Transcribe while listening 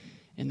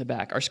in the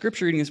back. Our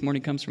scripture reading this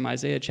morning comes from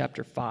Isaiah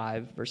chapter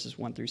 5, verses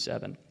 1 through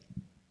 7.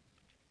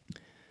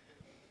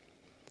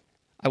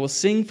 I will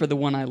sing for the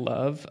one I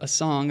love a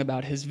song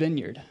about his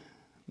vineyard.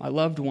 My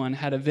loved one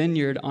had a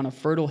vineyard on a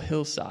fertile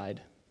hillside.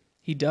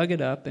 He dug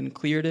it up and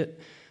cleared it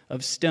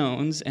of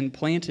stones and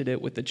planted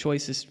it with the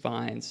choicest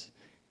vines.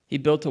 He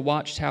built a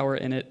watchtower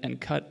in it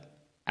and cut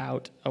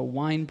out a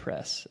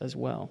winepress as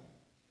well.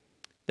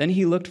 Then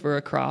he looked for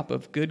a crop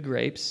of good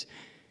grapes,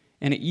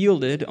 and it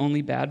yielded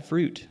only bad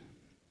fruit.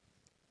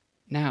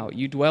 Now,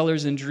 you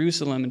dwellers in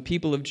Jerusalem and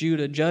people of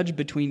Judah, judge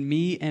between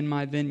me and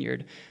my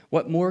vineyard.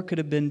 What more could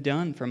have been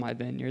done for my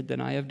vineyard than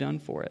I have done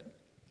for it?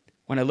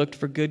 When I looked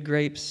for good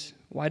grapes,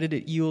 why did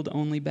it yield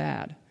only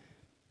bad?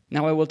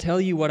 Now I will tell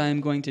you what I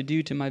am going to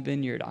do to my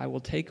vineyard. I will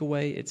take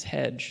away its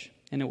hedge,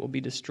 and it will be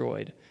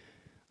destroyed.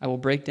 I will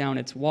break down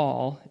its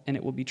wall, and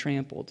it will be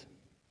trampled.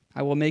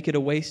 I will make it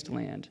a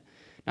wasteland,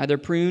 neither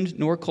pruned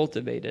nor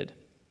cultivated,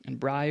 and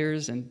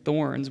briars and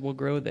thorns will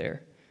grow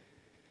there.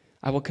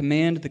 I will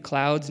command the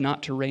clouds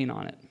not to rain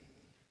on it.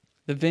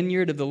 The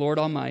vineyard of the Lord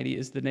Almighty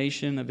is the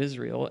nation of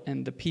Israel,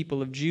 and the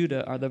people of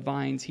Judah are the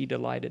vines he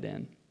delighted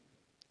in.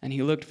 And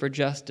he looked for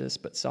justice,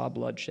 but saw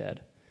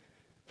bloodshed,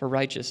 for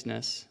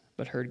righteousness,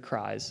 but heard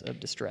cries of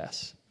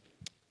distress.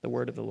 The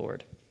word of the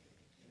Lord.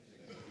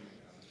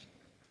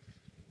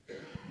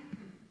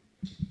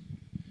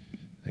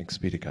 Thanks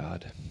be to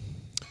God.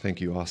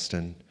 Thank you,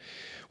 Austin.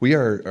 We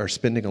are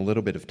spending a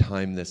little bit of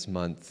time this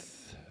month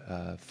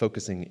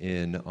focusing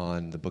in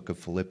on the book of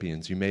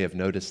Philippians. You may have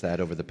noticed that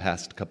over the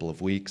past couple of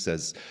weeks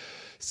as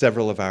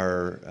several of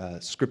our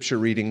scripture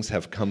readings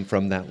have come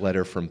from that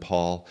letter from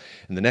Paul.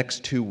 In the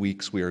next 2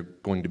 weeks, we are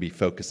going to be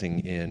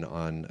focusing in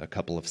on a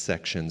couple of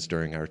sections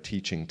during our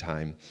teaching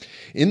time.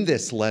 In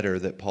this letter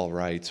that Paul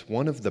writes,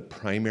 one of the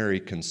primary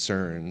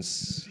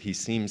concerns he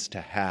seems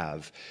to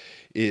have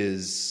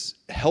is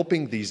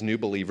helping these new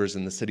believers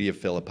in the city of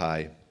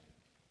Philippi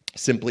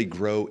simply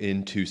grow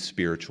into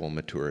spiritual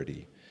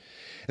maturity.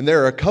 And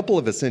there are a couple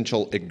of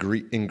essential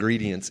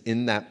ingredients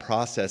in that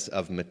process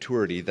of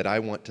maturity that I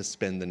want to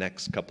spend the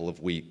next couple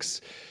of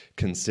weeks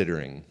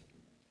considering.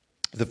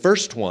 The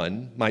first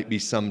one might be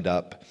summed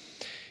up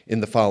in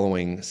the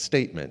following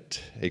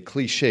statement, a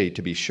cliche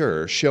to be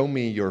sure: show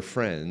me your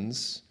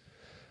friends,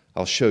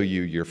 I'll show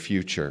you your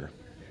future.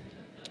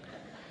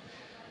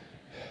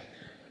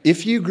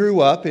 If you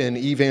grew up in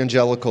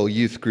evangelical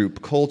youth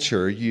group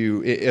culture,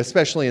 you,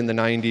 especially in the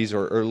 90s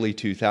or early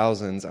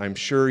 2000s, I'm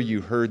sure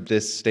you heard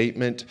this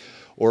statement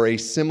or a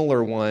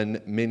similar one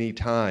many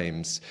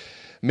times,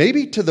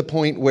 maybe to the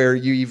point where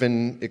you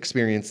even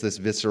experienced this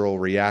visceral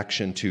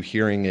reaction to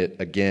hearing it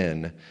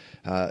again.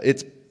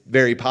 It's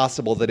very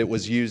possible that it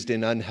was used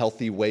in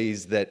unhealthy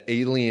ways that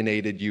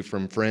alienated you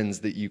from friends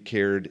that you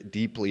cared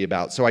deeply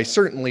about. So I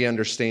certainly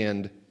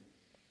understand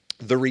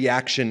the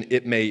reaction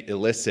it may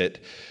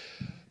elicit.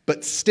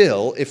 But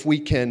still, if we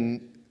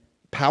can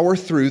power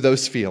through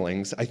those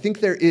feelings, I think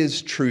there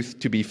is truth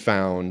to be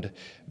found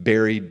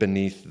buried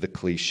beneath the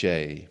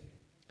cliche.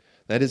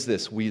 That is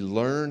this: we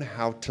learn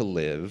how to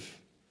live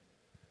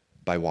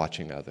by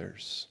watching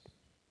others.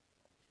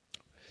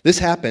 This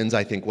happens,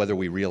 I think, whether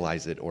we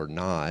realize it or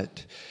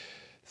not,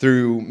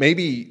 through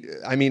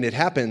it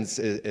happens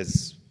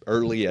as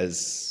early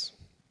as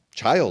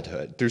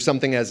childhood, through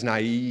something as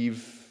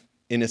naive,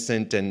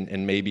 innocent,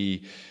 and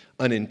maybe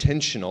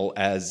unintentional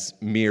as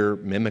mere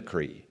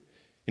mimicry.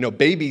 You know,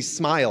 babies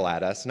smile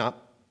at us, not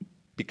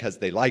because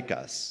they like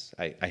us.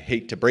 I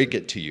hate to break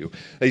it to you.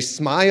 They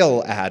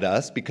smile at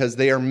us because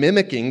they are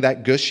mimicking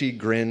that gushy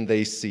grin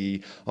they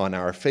see on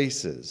our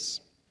faces.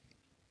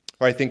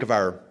 Or I think of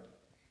our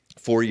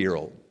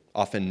 4-year-old,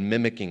 often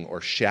mimicking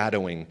or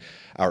shadowing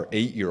our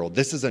 8-year-old.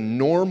 This is a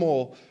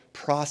normal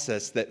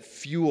process that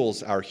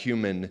fuels our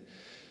human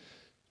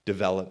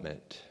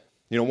development.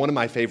 You know, one of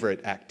my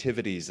favorite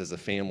activities as a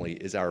family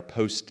is our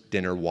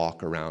post-dinner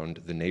walk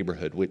around the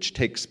neighborhood, which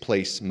takes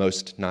place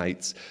most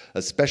nights,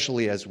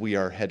 especially as we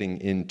are heading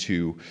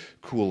into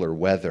cooler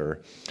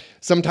weather.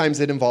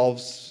 Sometimes it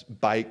involves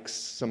bikes,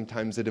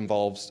 sometimes it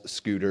involves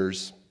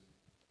scooters.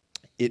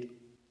 It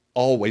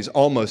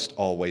almost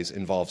always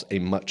involves a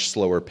much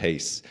slower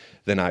pace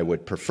than I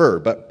would prefer.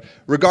 But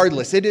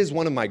regardless, it is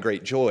one of my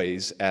great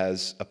joys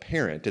as a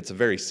parent. It's a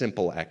very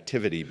simple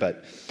activity,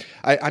 but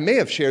I may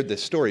have shared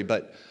this story,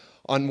 but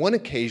on one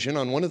occasion,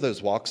 on one of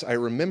those walks, I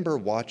remember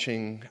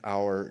watching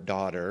our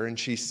daughter, and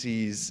she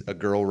sees a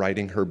girl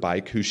riding her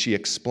bike who she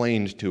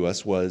explained to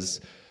us was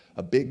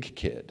a big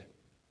kid.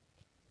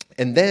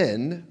 And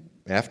then,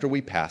 after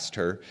we passed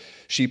her,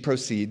 she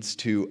proceeds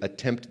to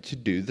attempt to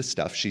do the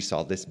stuff she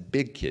saw this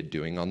big kid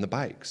doing on the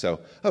bike. So,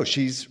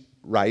 she's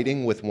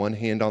riding with one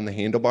hand on the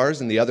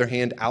handlebars and the other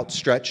hand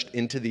outstretched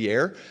into the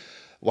air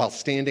while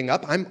standing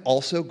up. I'm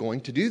also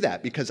going to do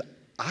that because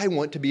I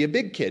want to be a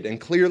big kid, and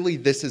clearly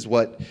this is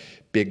what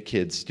big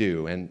kids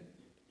do. And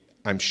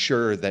I'm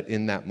sure that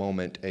in that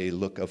moment, a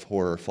look of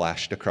horror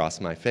flashed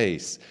across my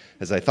face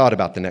as I thought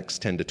about the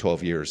next 10 to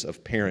 12 years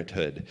of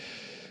parenthood.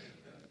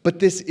 But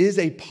this is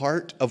a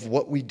part of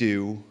what we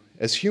do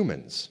as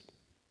humans.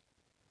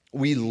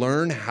 We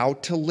learn how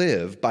to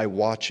live by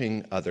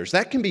watching others.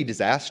 That can be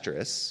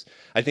disastrous.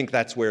 I think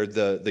that's where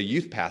the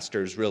youth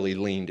pastors really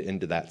leaned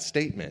into that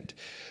statement.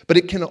 But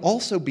it can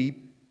also be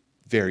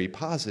very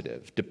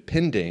positive,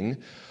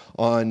 depending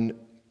on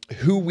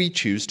who we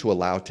choose to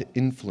allow to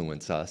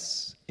influence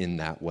us in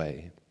that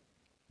way.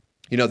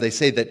 You know, they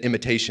say that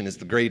imitation is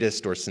the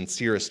greatest or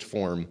sincerest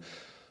form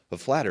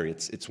of flattery.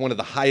 It's one of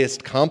the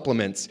highest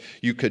compliments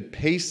you could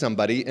pay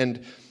somebody.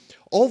 And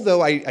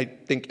although I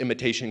think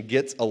imitation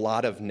gets a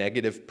lot of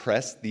negative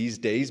press these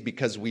days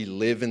because we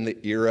live in the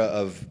era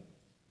of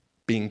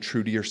being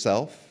true to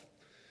yourself,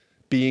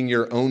 being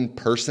your own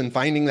person,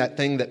 finding that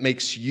thing that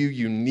makes you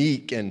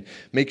unique and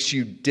makes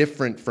you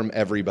different from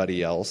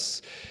everybody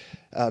else,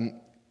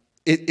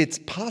 it's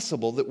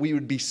possible that we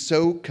would be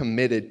so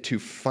committed to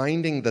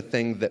finding the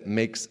thing that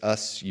makes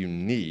us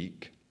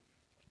unique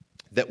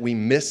that we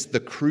miss the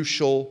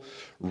crucial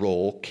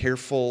role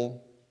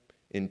careful,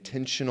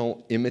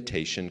 intentional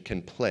imitation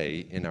can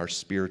play in our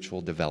spiritual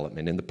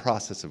development, in the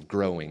process of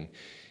growing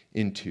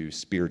into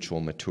spiritual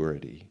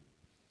maturity.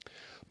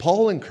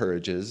 Paul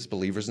encourages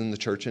believers in the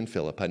church in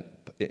Philippi,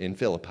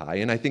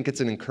 and I think it's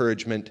an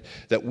encouragement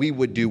that we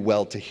would do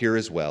well to hear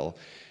as well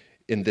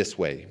in this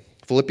way.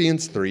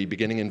 Philippians 3,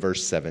 beginning in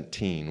verse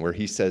 17, where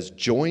he says,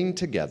 "Join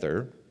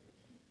together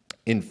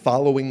in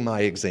following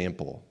my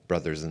example,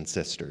 brothers and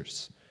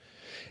sisters.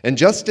 And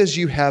just as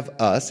you have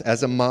us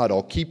as a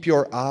model, keep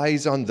your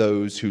eyes on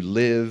those who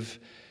live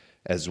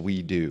as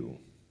we do."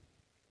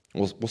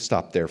 We'll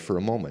stop there for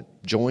a moment.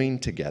 Join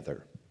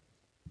together.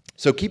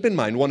 So keep in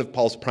mind, one of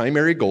Paul's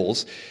primary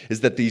goals is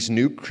that these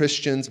new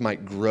Christians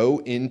might grow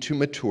into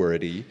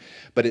maturity,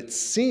 but it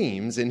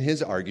seems in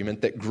his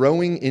argument that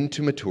growing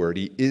into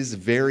maturity is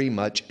very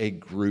much a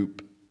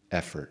group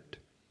effort.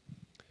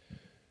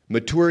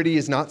 Maturity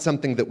is not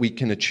something that we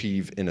can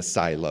achieve in a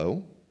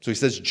silo. So he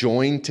says,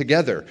 join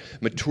together.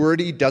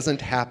 Maturity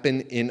doesn't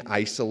happen in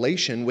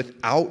isolation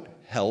without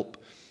help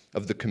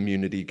of the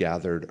community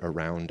gathered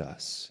around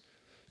us.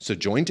 So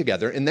join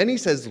together. And then he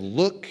says,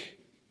 look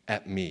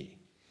at me,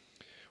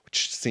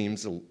 which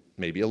seems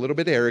maybe a little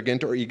bit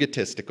arrogant or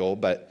egotistical,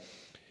 but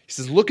he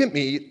says, look at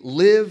me,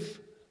 live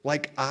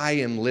like I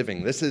am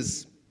living. This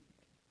is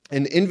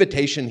an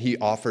invitation he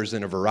offers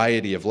in a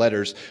variety of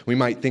letters. We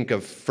might think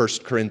of 1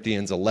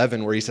 Corinthians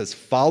 11, where he says,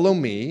 follow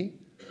me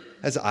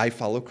as I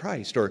follow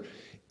Christ, or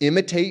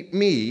imitate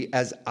me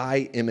as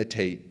I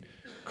imitate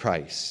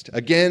Christ.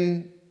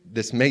 Again,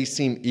 this may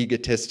seem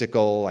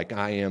egotistical, like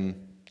I am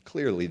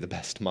clearly the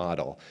best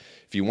model.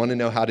 If you want to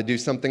know how to do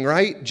something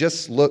right,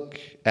 just look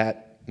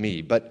at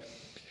me. But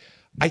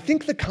I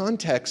think the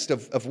context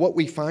of what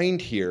we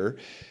find here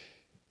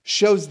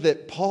shows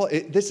that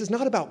this is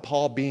not about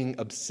Paul being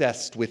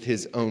obsessed with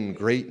his own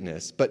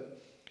greatness,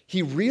 but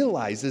he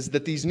realizes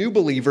that these new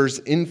believers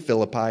in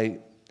Philippi,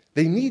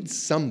 they need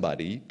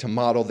somebody to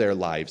model their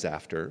lives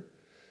after.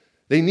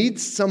 They need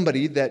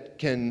somebody that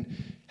can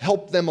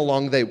help them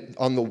on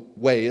the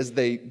way as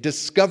they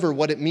discover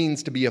what it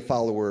means to be a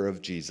follower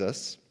of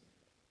Jesus.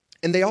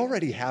 And they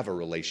already have a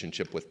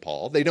relationship with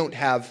Paul. They don't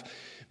have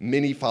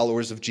many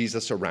followers of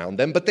Jesus around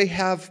them, but they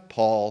have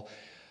Paul.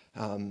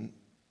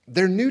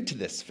 They're new to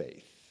this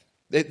faith.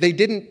 They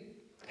didn't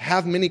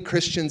have many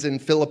Christians in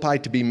Philippi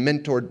to be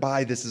mentored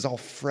by. This is all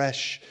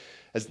fresh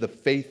as the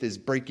faith is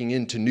breaking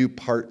into new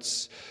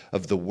parts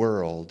of the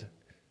world.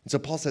 And so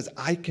Paul says,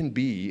 I can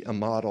be a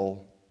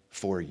model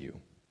for you.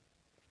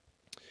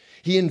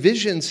 He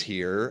envisions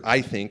here,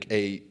 I think,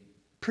 a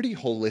pretty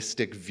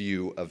holistic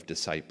view of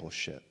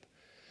discipleship.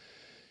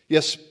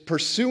 Yes,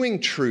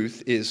 pursuing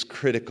truth is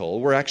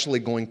critical. We're actually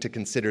going to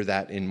consider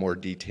that in more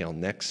detail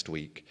next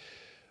week.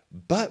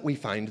 But we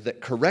find that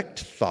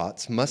correct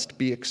thoughts must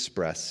be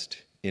expressed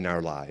in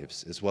our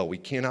lives as well. We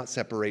cannot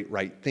separate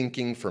right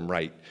thinking from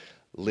right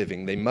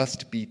living. They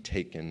must be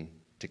taken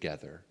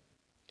together.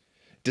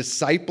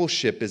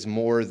 Discipleship is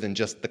more than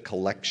just the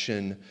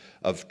collection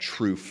of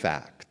true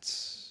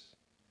facts.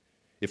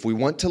 If we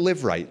want to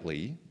live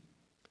rightly,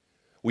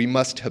 we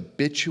must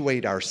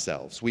habituate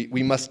ourselves.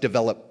 We must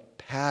develop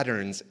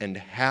patterns and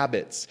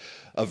habits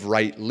of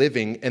right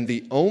living. And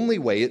the only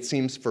way, it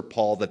seems for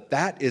Paul,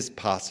 that is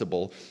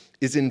possible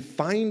is in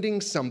finding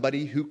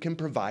somebody who can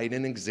provide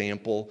an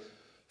example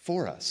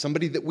for us,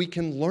 somebody that we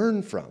can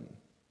learn from.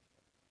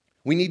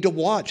 We need to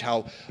watch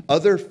how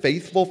other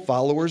faithful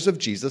followers of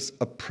Jesus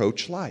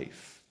approach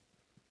life,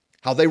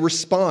 how they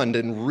respond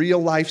in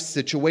real-life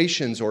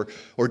situations or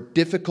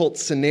difficult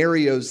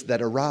scenarios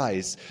that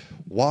arise.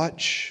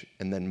 Watch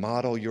and then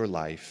model your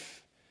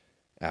life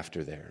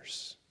after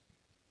theirs.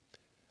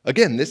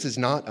 Again, this is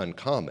not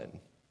uncommon.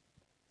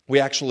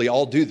 We actually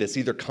all do this,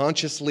 either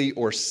consciously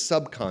or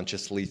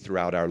subconsciously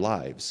throughout our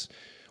lives.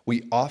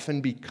 We often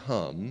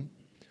become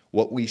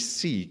what we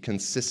see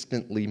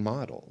consistently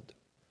modeled.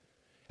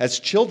 As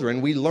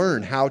children, we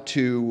learn how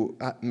to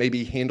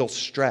maybe handle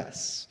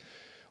stress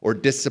or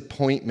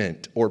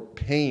disappointment or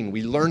pain.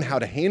 We learn how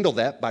to handle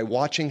that by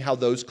watching how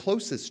those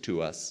closest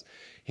to us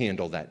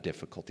handle that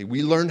difficulty.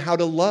 We learn how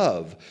to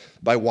love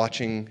by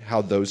watching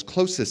how those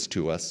closest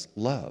to us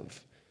love.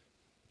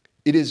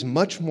 It is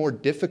much more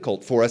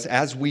difficult for us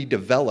as we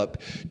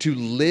develop to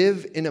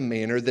live in a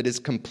manner that is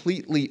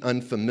completely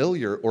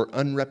unfamiliar or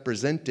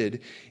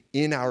unrepresented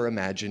in our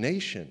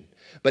imagination.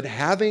 But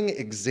having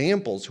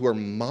examples who are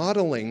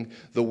modeling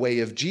the way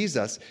of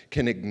Jesus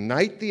can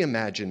ignite the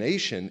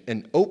imagination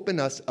and open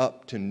us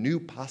up to new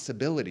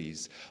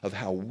possibilities of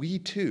how we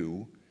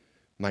too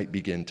might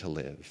begin to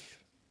live.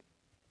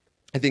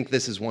 I think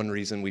this is one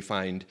reason we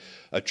find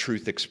a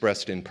truth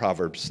expressed in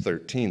Proverbs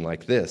 13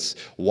 like this: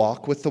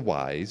 walk with the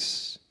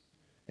wise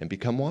and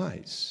become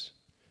wise,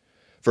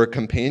 for a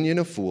companion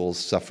of fools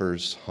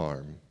suffers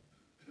harm.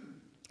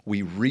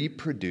 We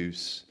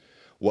reproduce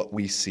what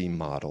we see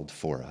modeled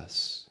for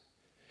us.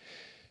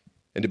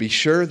 And to be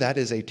sure, that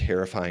is a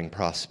terrifying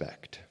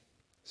prospect,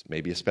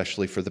 maybe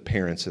especially for the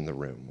parents in the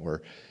room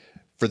or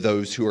for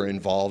those who are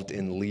involved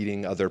in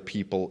leading other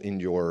people in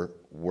your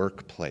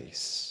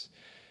workplace.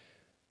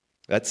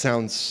 That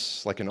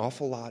sounds like an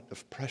awful lot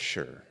of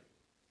pressure.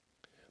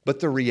 But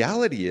the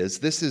reality is,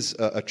 this is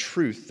a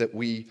truth that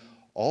we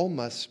all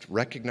must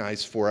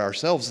recognize for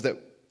ourselves, that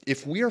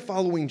if we are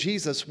following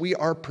Jesus, we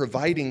are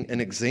providing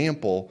an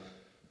example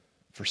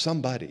for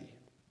somebody.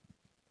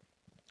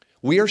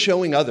 We are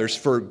showing others,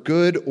 for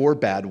good or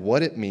bad,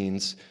 what it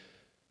means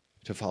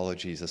to follow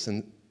Jesus.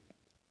 And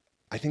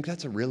I think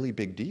that's a really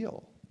big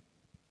deal.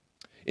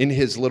 In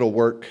his little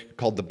work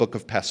called The Book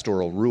of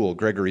Pastoral Rule,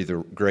 Gregory the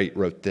Great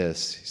wrote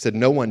this. He said,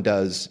 no one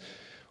does,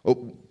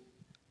 oh,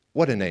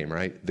 what a name,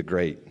 right? The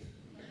Great.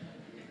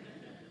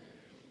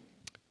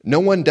 No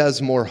one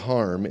does more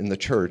harm in the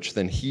church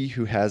than he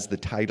who has the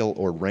title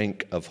or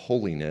rank of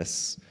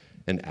holiness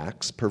and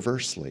acts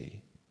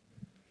perversely.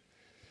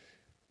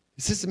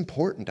 This is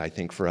important, I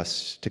think, for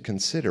us to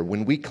consider.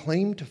 When we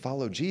claim to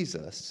follow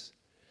Jesus,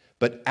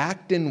 but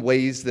act in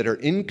ways that are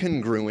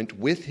incongruent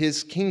with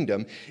his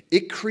kingdom,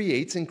 it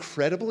creates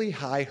incredibly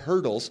high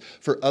hurdles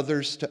for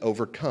others to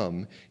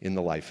overcome in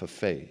the life of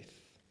faith.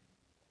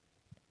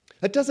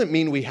 That doesn't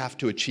mean we have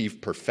to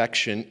achieve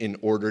perfection in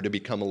order to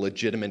become a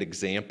legitimate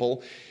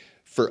example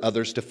for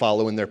others to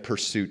follow in their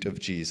pursuit of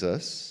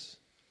Jesus.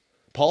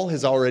 Paul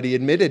has already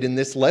admitted in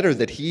this letter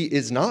that he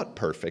is not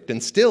perfect,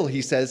 and still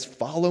he says,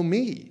 follow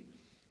me,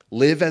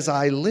 live as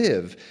I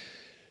live.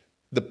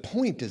 The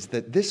point is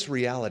that this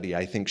reality,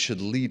 I think,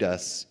 should lead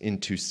us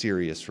into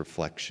serious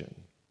reflection.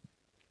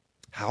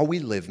 How we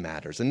live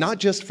matters, and not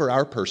just for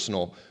our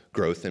personal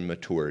growth and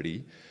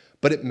maturity,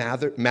 but it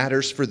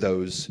matters for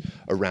those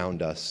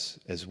around us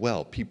as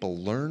well.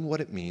 People learn what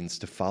it means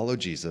to follow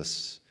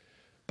Jesus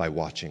by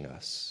watching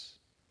us.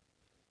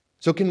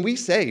 So can we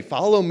say,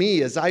 follow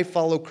me as I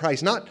follow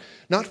Christ? Not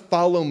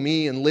follow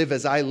me and live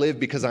as I live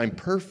because I'm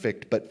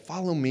perfect, but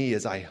follow me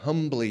as I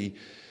humbly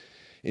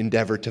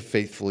endeavor to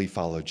faithfully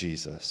follow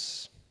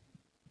Jesus.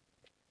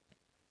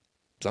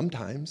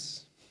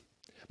 Sometimes.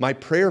 My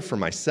prayer for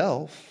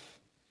myself,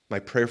 my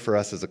prayer for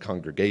us as a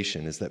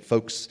congregation is that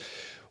folks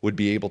would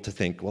be able to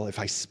think, well, if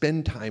I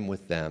spend time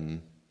with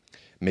them,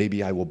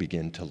 maybe I will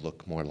begin to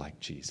look more like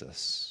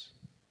Jesus.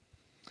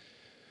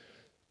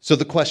 So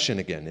the question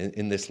again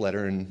in this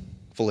letter in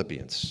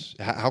Philippians,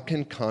 how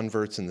can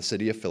converts in the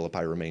city of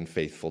Philippi remain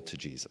faithful to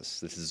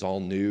Jesus? This is all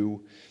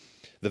new.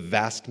 The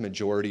vast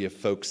majority of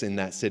folks in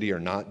that city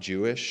are not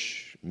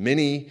Jewish.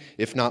 Many,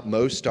 if not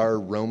most, are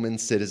Roman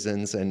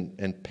citizens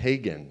and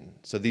pagan.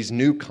 So these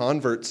new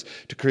converts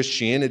to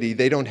Christianity,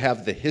 they don't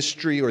have the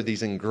history or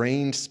these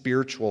ingrained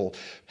spiritual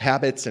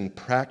habits and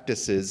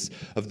practices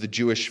of the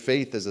Jewish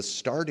faith as a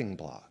starting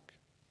block.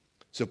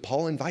 So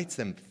Paul invites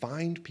them,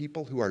 find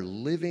people who are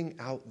living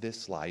out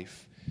this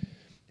life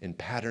and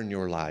pattern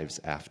your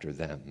lives after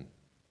them.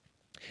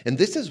 And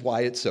this is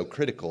why it's so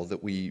critical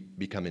that we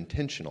become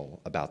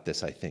intentional about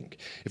this, I think.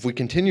 If we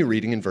continue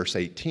reading in verse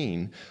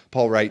 18,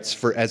 Paul writes,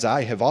 for as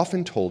I have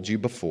often told you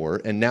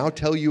before, and now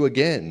tell you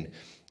again,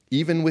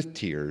 even with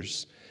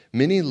tears,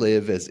 many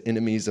live as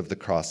enemies of the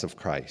cross of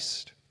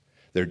Christ.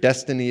 Their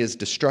destiny is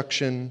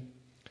destruction,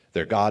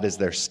 their God is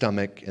their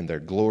stomach, and their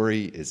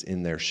glory is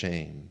in their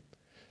shame.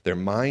 Their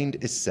mind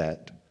is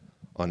set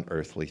on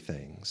earthly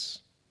things.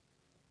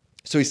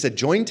 So he said,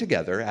 join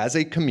together as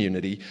a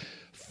community,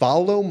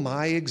 follow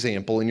my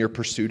example in your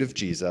pursuit of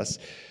Jesus,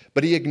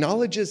 but he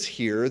acknowledges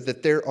here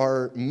that there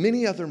are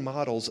many other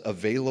models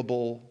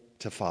available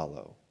to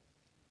follow.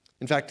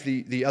 In fact,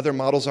 the other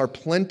models are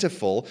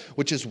plentiful,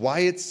 which is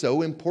why it's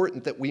so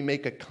important that we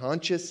make a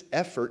conscious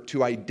effort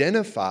to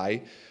identify,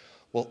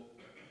 well,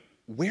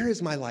 where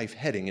is my life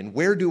heading and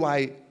where do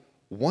I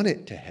want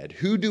it to head?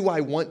 Who do I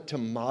want to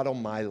model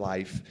my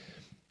life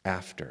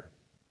after?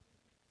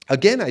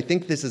 Again, I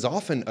think this is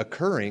often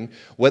occurring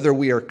whether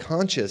we are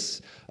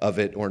conscious of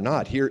it or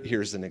not.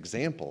 Here's an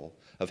example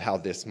of how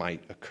this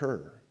might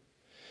occur.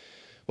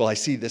 Well, I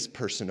see this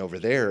person over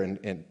there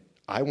and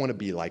I want to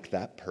be like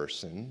that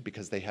person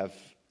because they have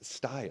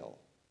style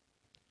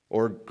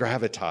or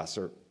gravitas,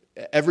 or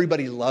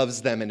everybody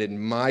loves them and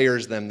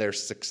admires them. They're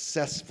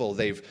successful.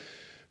 They've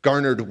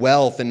garnered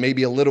wealth and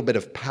maybe a little bit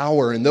of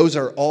power, and those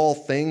are all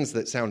things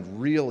that sound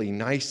really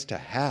nice to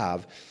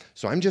have.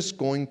 So I'm just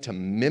going to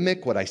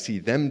mimic what I see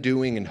them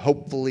doing, and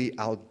hopefully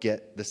I'll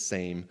get the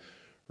same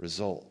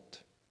result.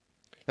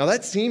 Now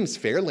that seems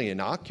fairly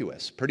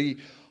innocuous, pretty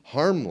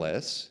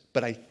harmless,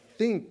 but I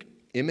think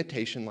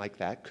imitation like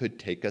that could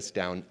take us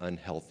down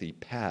unhealthy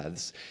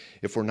paths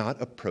if we're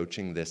not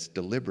approaching this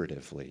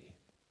deliberatively.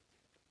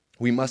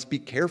 We must be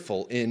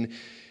careful in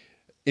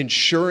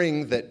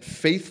ensuring that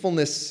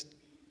faithfulness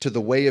to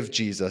the way of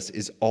Jesus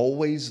is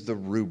always the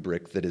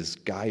rubric that is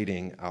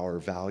guiding our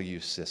value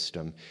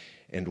system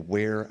and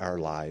where our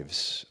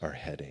lives are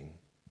heading.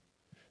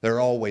 There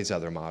are always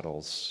other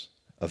models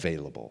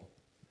available.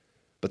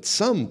 But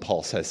some,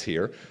 Paul says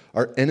here,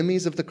 are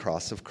enemies of the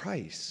cross of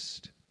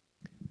Christ.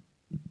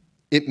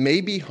 It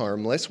may be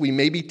harmless. We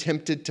may be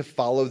tempted to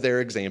follow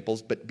their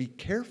examples, but be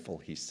careful,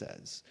 he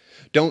says.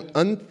 Don't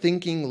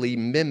unthinkingly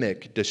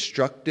mimic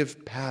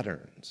destructive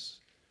patterns.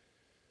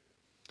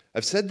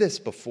 I've said this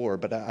before,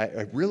 but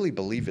I really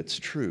believe it's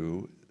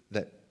true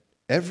that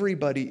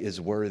everybody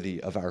is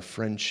worthy of our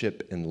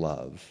friendship and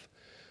love,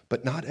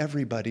 but not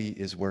everybody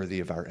is worthy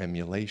of our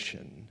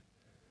emulation.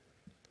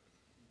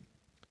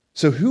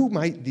 So who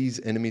might these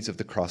enemies of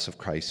the cross of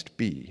Christ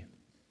be?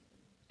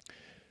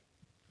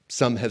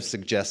 Some have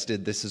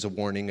suggested this is a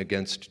warning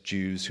against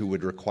Jews who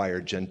would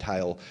require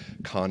Gentile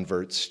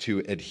converts to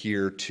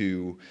adhere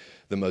to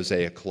the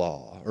Mosaic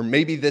law. Or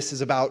maybe this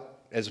is about,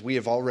 as we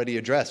have already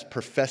addressed,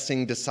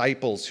 professing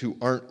disciples who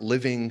aren't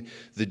living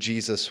the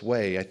Jesus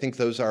way. I think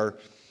those are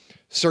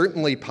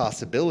certainly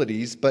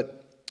possibilities,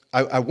 but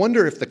I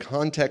wonder if the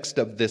context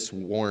of this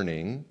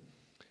warning,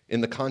 in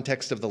the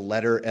context of the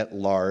letter at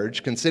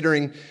large,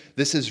 considering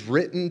this is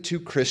written to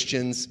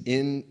Christians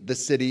in the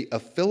city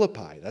of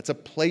Philippi. That's a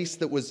place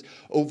that was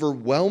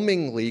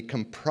overwhelmingly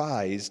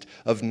comprised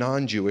of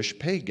non-Jewish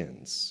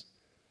pagans.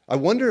 I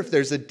wonder if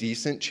there's a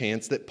decent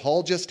chance that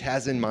Paul just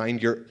has in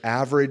mind your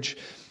average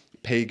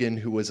pagan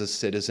who was a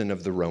citizen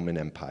of the Roman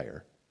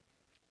Empire.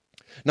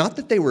 Not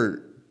that they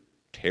were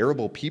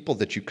terrible people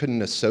that you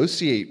couldn't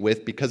associate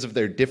with because of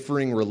their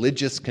differing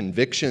religious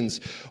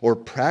convictions or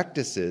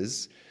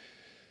practices.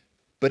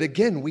 But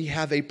again, we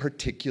have a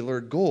particular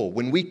goal.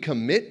 When we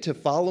commit to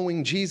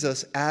following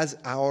Jesus as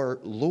our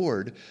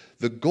Lord,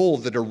 the goal,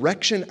 the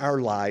direction our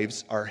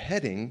lives are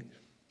heading,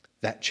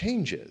 that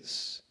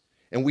changes.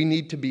 And we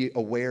need to be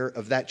aware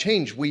of that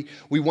change. We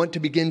want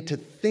to begin to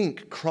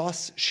think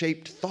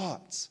cross-shaped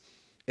thoughts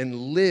and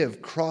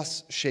live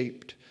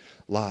cross-shaped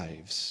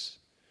lives.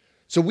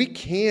 So we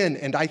can,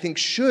 and I think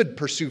should,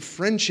 pursue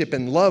friendship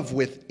and love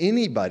with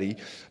anybody,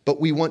 but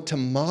we want to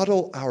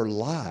model our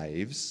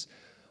lives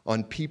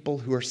on people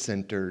who are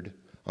centered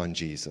on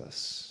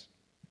Jesus.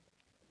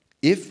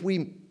 If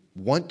we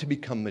want to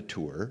become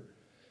mature,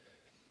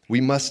 we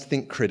must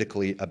think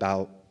critically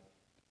about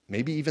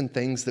maybe even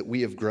things that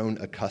we have grown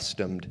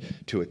accustomed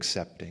to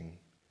accepting.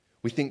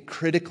 We think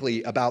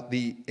critically about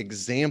the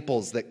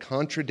examples that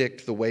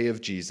contradict the way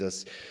of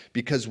Jesus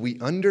because we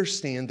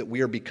understand that we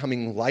are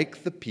becoming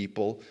like the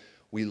people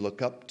we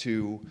look up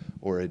to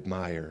or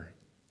admire.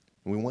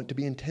 And we want to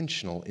be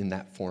intentional in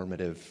that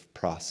formative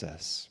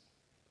process.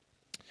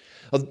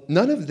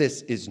 None of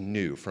this is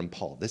new from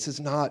Paul. This is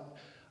not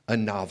a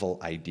novel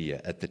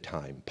idea at the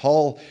time.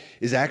 Paul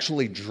is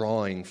actually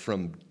drawing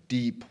from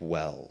deep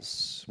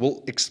wells.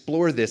 We'll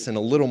explore this in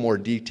a little more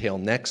detail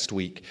next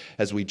week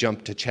as we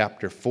jump to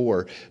chapter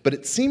 4. But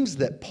it seems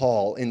that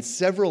Paul, in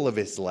several of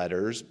his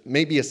letters,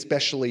 maybe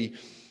especially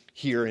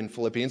here in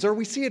Philippians, or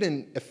we see it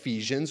in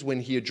Ephesians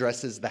when he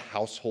addresses the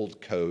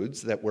household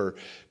codes that were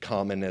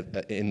common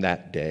in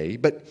that day,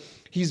 but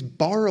he's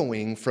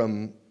borrowing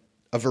from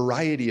a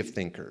variety of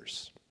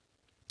thinkers.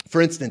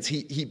 For instance,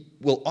 he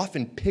will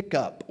often pick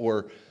up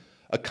or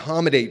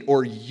accommodate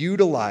or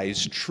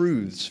utilize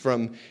truths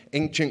from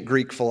ancient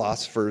Greek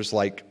philosophers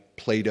like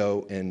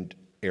Plato and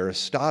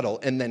Aristotle,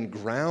 and then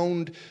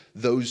ground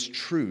those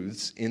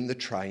truths in the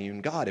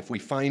triune God. If we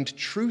find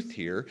truth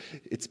here,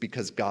 it's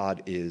because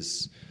God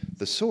is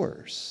the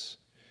source.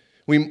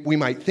 We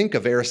might think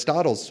of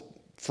Aristotle's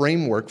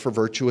framework for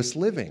virtuous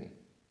living.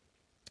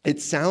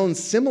 It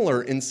sounds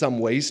similar in some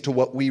ways to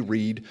what we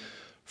read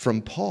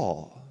from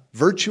Paul.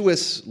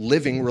 Virtuous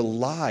living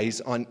relies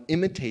on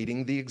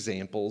imitating the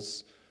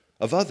examples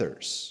of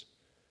others.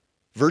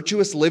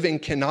 Virtuous living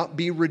cannot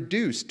be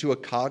reduced to a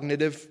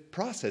cognitive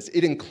process.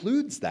 It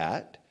includes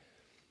that,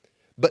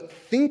 but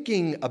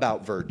thinking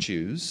about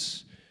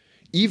virtues,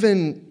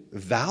 even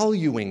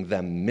valuing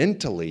them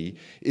mentally,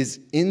 is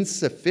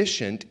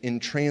insufficient in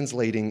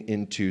translating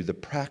into the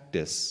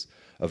practice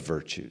of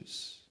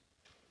virtues.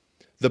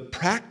 The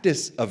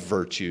practice of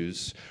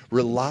virtues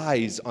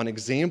relies on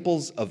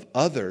examples of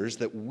others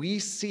that we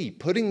see,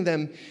 putting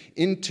them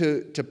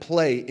into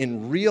play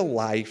in real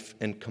life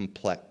and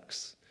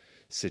complex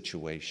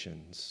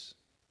situations.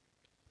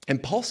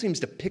 And Paul seems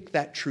to pick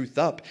that truth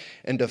up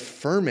and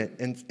affirm it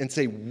and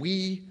say,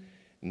 we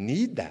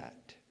need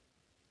that.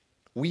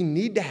 We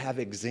need to have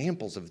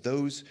examples of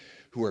those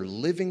who are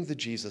living the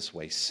Jesus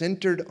way,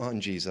 centered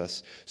on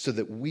Jesus, so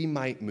that we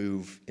might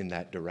move in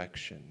that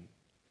direction.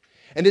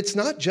 And it's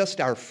not just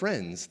our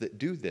friends that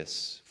do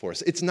this for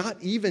us. It's not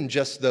even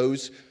just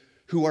those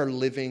who are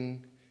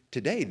living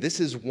today. This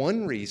is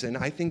one reason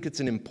I think it's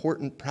an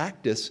important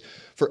practice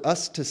for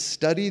us to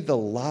study the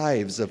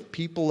lives of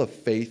people of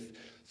faith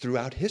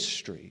throughout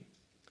history.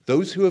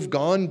 Those who have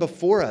gone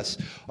before us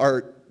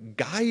are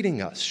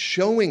guiding us,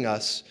 showing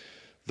us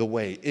the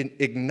way,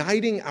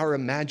 igniting our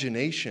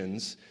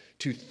imaginations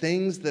to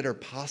things that are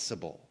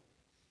possible.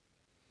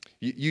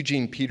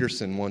 Eugene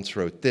Peterson once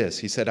wrote this.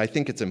 He said, "I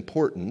think it's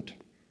important,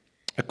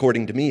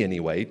 according to me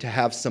anyway, to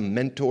have some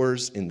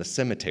mentors in the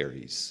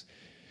cemeteries,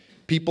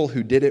 people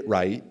who did it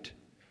right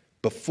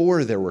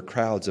before there were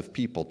crowds of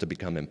people to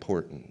become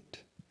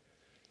important."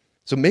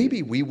 So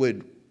maybe we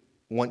would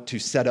want to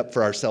set up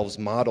for ourselves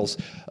models,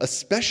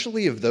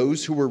 especially of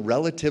those who were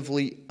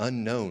relatively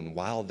unknown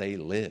while they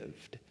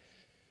lived,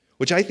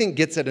 which I think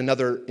gets at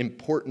another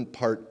important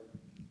part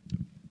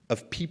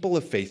of people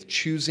of faith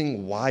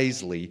choosing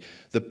wisely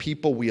the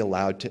people we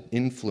allowed to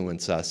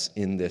influence us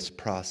in this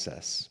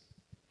process.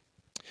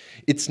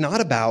 It's not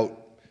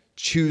about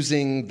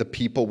choosing the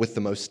people with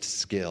the most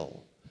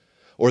skill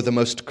or the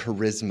most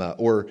charisma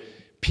or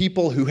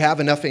people who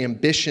have enough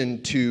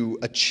ambition to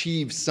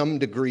achieve some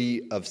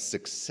degree of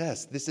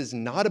success. This is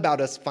not about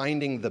us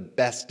finding the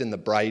best and the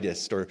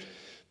brightest or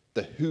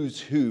the who's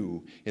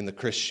who in the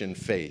Christian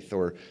faith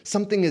or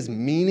something as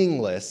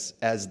meaningless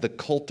as the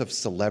cult of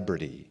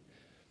celebrity.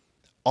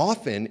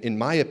 Often, in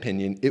my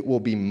opinion, it will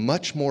be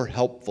much more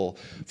helpful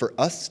for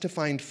us to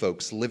find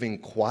folks living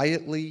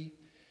quietly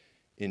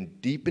in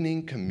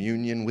deepening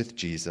communion with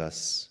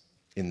Jesus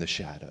in the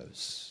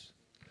shadows,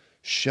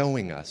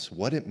 showing us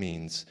what it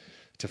means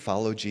to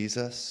follow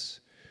Jesus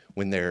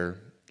when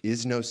there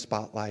is no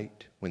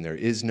spotlight, when there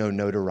is no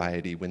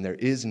notoriety, when there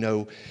is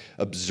no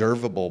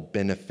observable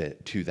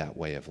benefit to that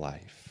way of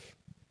life.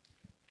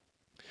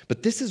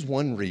 But this is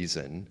one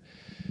reason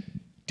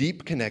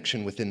deep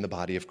connection within the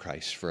body of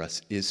Christ for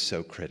us is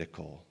so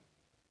critical.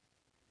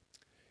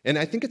 And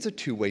I think it's a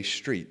two-way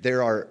street.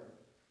 There are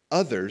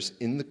others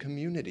in the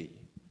community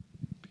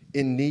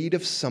in need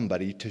of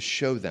somebody to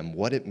show them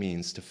what it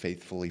means to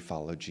faithfully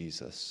follow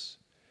Jesus.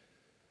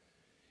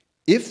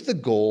 If the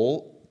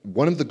goal,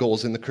 one of the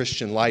goals in the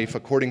Christian life,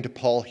 according to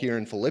Paul here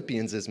in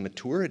Philippians, is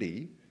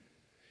maturity,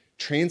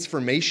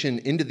 transformation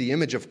into the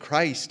image of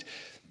Christ,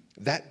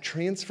 that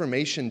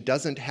transformation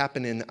doesn't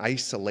happen in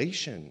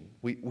isolation.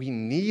 We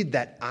need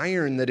that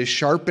iron that is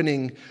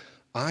sharpening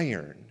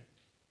iron.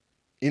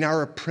 In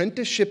our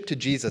apprenticeship to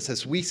Jesus,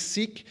 as we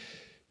seek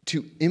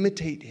to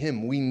imitate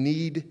him, we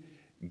need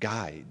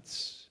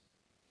guides.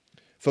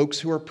 Folks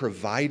who are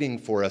providing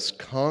for us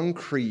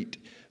concrete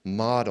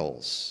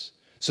models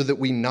so that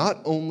we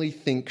not only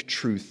think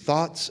true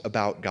thoughts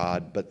about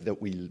God, but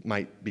that we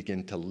might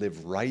begin to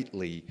live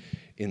rightly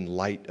in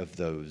light of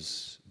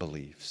those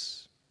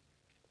beliefs.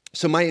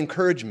 So my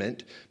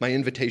encouragement, my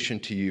invitation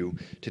to you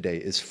today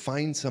is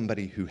find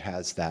somebody who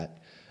has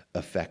that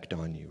effect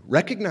on you.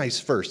 Recognize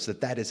first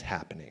that that is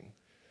happening,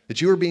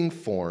 that you are being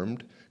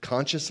formed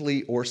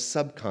consciously or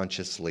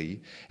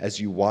subconsciously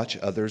as you watch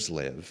others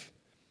live.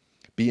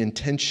 Be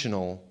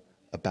intentional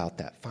about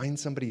that. Find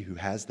somebody who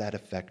has that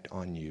effect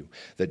on you,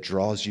 that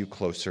draws you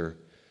closer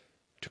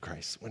to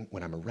Christ.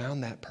 When I'm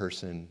around that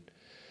person,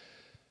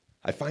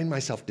 I find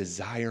myself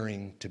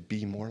desiring to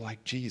be more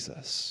like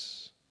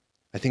Jesus.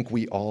 I think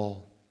we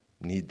all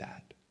need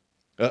that.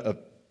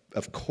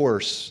 Of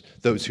course,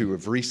 those who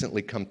have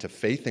recently come to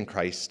faith in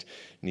Christ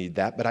need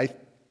that, but I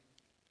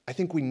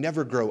think we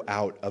never grow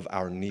out of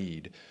our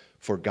need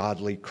for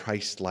godly,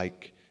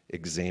 Christ-like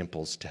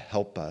examples to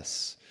help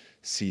us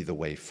see the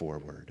way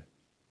forward.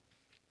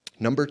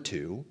 Number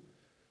 2,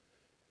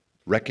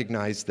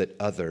 recognize that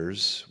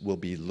others will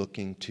be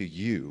looking to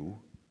you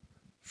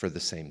for the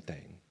same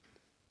thing.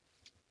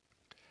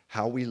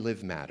 How we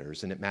live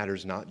matters, and it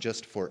matters not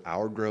just for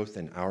our growth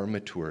and our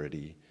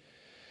maturity,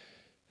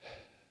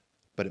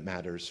 but it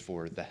matters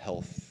for the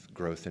health,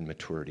 growth, and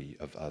maturity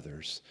of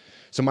others.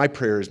 So my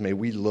prayer is, may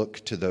we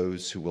look to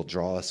those who will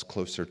draw us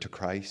closer to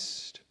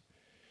Christ,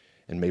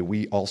 and may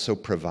we also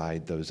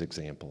provide those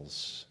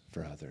examples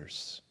for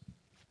others.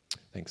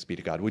 Thanks be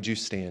to God. Would you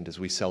stand as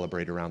we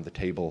celebrate around the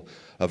table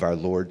of our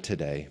Lord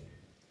today?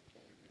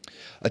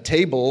 A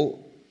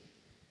table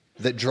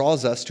that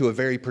draws us to a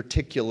very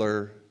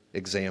particular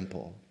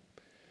example.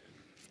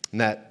 In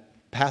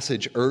that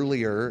passage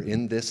earlier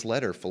in this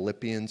letter,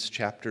 Philippians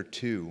chapter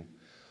 2,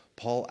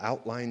 Paul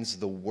outlines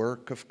the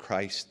work of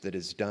Christ that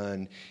is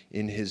done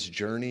in his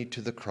journey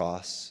to the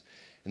cross,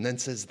 and then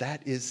says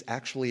that is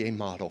actually a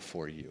model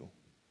for you.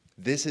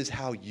 This is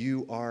how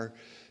you are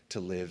to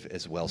live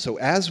as well. So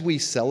as we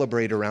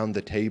celebrate around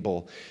the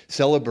table,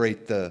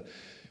 celebrate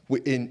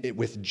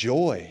with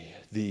joy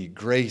the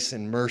grace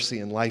and mercy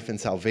and life and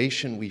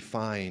salvation we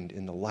find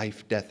in the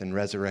life, death, and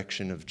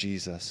resurrection of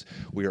Jesus,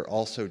 we are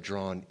also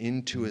drawn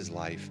into his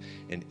life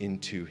and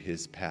into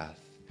his path.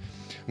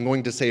 I'm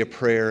going to say a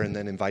prayer and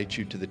then invite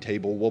you to the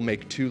table. We'll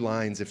make 2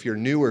 lines. If you're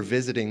new or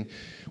visiting,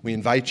 we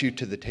invite you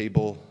to the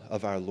table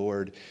of our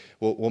Lord.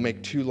 We'll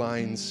make 2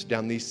 lines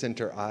down these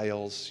center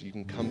aisles. You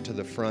can come to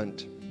the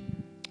front.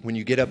 When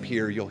you get up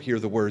here, you'll hear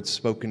the words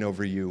spoken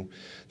over you,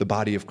 the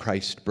body of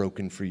Christ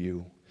broken for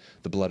you,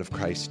 the blood of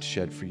Christ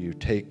shed for you.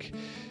 Take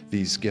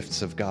these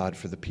gifts of God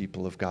for the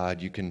people of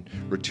God. You can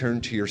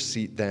return to your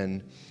seat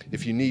then.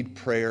 If you need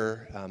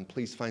prayer,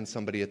 please find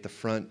somebody at the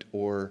front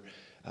or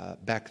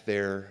back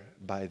there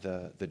by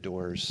the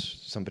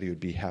doors. Somebody would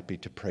be happy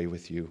to pray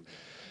with you.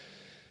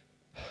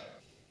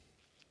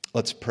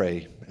 Let's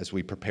pray as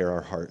we prepare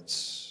our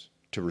hearts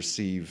to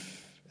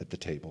receive at the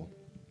table.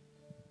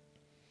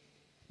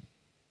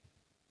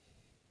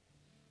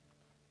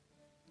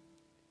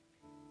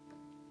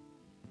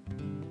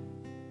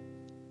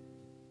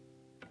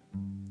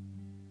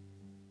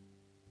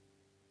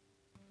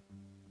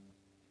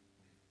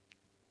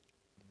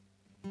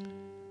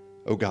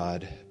 O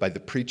God, by the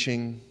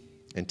preaching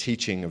and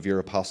teaching of your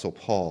apostle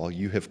Paul,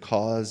 you have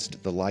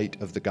caused the light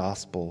of the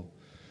gospel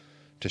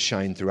to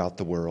shine throughout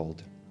the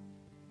world.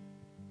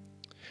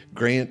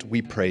 Grant,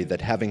 we pray,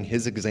 that having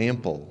his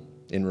example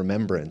in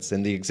remembrance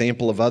and the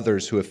example of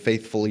others who have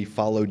faithfully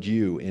followed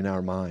you in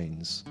our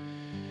minds,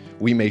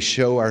 we may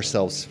show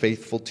ourselves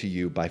faithful to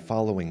you by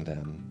following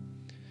them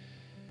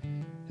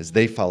as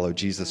they follow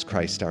Jesus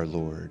Christ our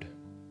Lord,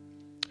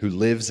 who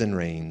lives and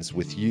reigns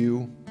with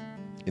you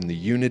in the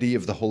unity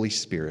of the Holy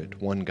Spirit,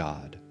 one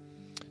God,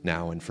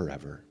 now and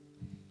forever.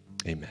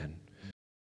 Amen.